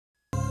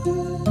My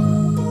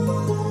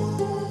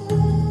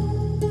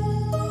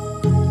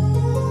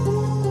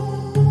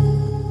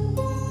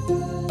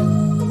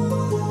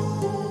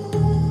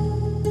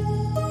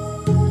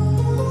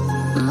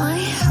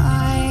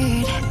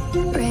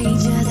heart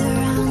rages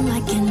around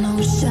like an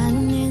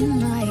ocean in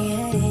my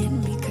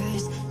head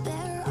because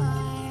there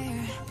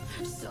are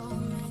so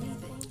many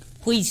things.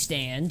 Please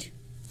stand.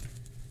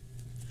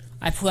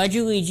 I pledge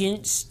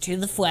allegiance to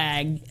the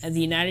flag of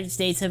the United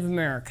States of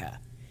America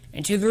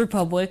and to the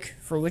republic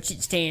for which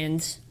it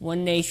stands,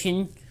 one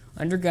nation,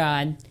 under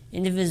God,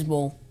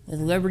 indivisible, with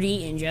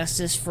liberty and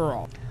justice for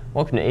all.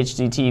 Welcome to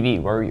HDTV,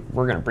 where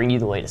we're going to bring you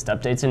the latest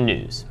updates and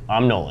news.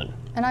 I'm Nolan.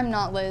 And I'm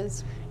not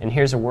Liz. And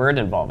here's a word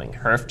involving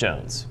Herff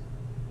Jones.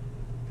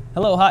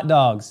 Hello, hot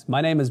dogs.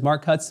 My name is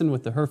Mark Hudson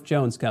with the Herff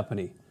Jones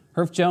Company.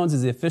 Herff Jones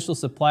is the official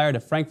supplier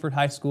to Frankfort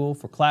High School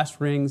for class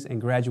rings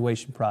and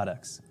graduation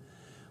products.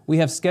 We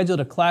have scheduled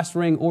a class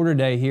ring order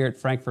day here at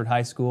Frankfort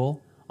High School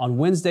on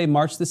Wednesday,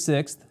 March the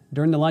 6th,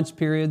 during the lunch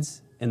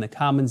periods in the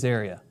Commons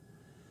area.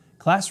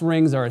 Class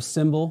rings are a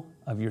symbol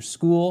of your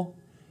school,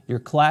 your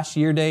class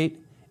year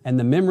date, and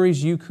the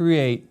memories you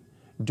create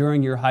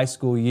during your high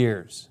school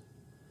years.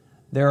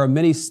 There are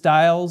many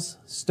styles,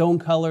 stone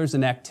colors,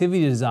 and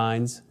activity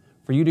designs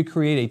for you to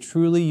create a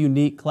truly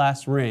unique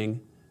class ring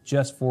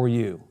just for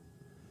you.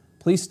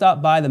 Please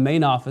stop by the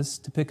main office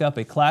to pick up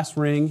a class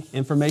ring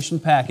information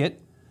packet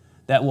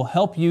that will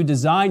help you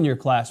design your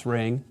class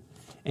ring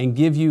and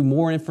give you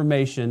more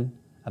information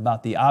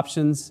about the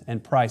options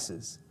and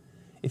prices.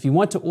 If you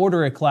want to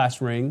order a class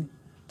ring,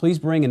 please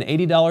bring an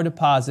 $80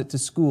 deposit to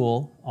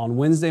school on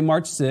Wednesday,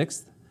 March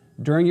 6th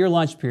during your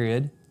lunch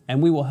period,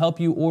 and we will help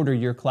you order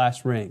your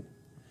class ring.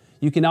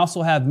 You can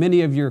also have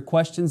many of your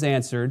questions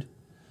answered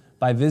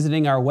by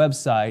visiting our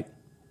website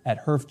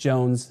at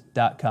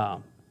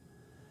herffjones.com.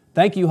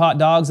 Thank you, hot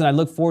dogs, and I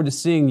look forward to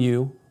seeing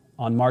you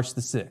on March the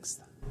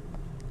 6th.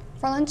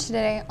 For lunch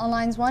today, on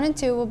lines 1 and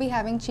 2, we'll be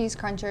having cheese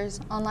crunchers.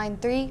 On line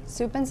 3,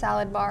 soup and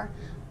salad bar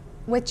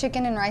with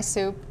chicken and rice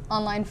soup.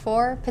 On line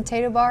 4,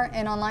 potato bar.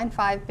 And on line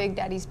 5, Big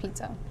Daddy's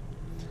Pizza.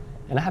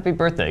 And a happy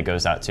birthday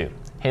goes out to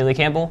Haley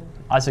Campbell,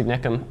 Isaac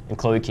Nickham, and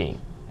Chloe King.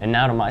 And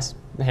now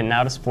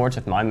to sports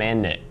with my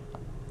man Nick.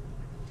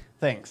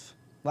 Thanks.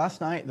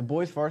 Last night, the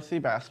boys varsity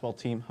basketball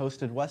team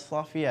hosted West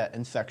Lafayette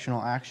in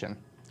sectional action.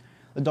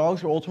 The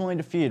Dogs were ultimately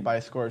defeated by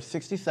a score of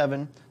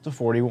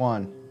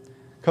 67-41.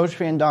 Coach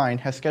Van Dyne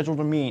has scheduled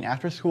a meeting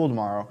after school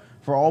tomorrow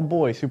for all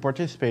boys who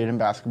participated in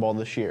basketball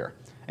this year,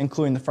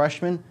 including the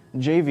freshman,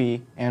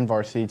 JV, and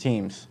varsity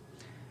teams.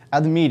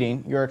 At the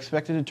meeting, you are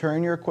expected to turn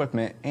in your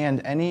equipment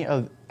and any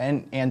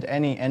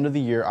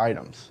end-of-the-year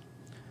items.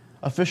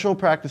 Official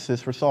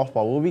practices for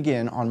softball will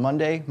begin on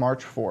Monday,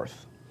 March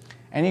 4th.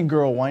 Any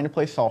girl wanting to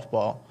play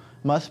softball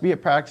must be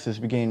at practices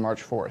beginning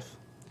March 4th.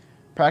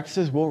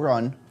 Practices will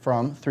run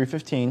from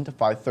 3:15 to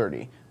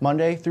 5:30,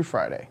 Monday through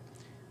Friday.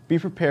 Be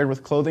prepared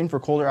with clothing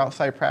for colder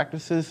outside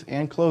practices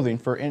and clothing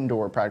for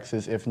indoor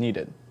practices if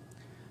needed.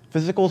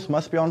 Physicals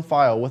must be on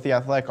file with the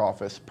athletic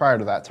office prior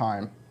to that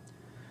time.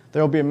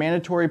 There will be a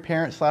mandatory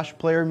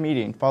parent/player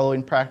meeting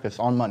following practice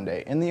on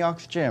Monday in the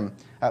Ox Gym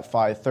at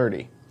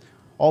 5:30.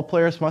 All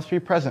players must be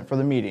present for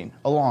the meeting,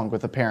 along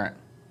with a parent.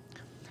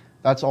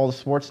 That's all the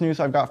sports news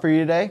I've got for you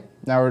today.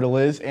 Now we're to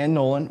Liz and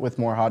Nolan with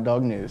more hot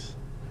dog news.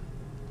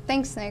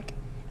 Thanks, Nick.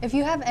 If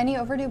you have any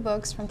overdue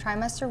books from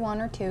trimester 1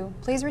 or 2,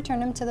 please return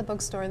them to the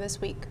bookstore this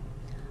week.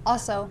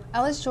 Also,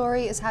 Ella's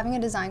Jewelry is having a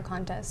design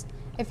contest.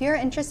 If you're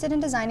interested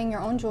in designing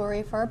your own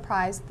jewelry for a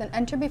prize, then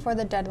enter before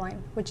the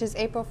deadline, which is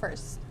April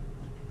 1st.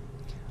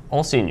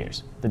 All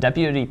seniors, the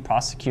Deputy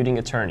Prosecuting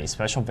Attorney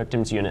Special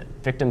Victims Unit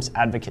Victims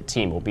Advocate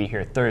Team will be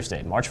here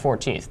Thursday, March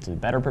 14th to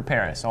better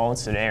prepare us all in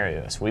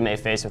scenarios we may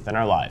face within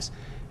our lives.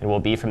 It will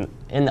be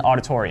in the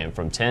auditorium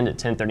from 10 to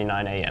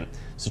 10:39 a.m.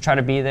 So try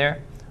to be there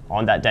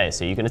on that day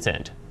so you can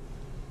attend.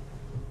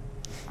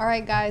 All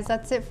right, guys,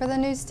 that's it for the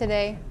news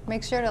today.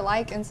 Make sure to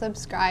like and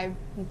subscribe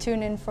and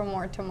tune in for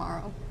more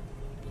tomorrow.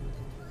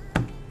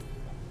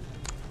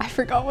 I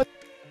forgot what...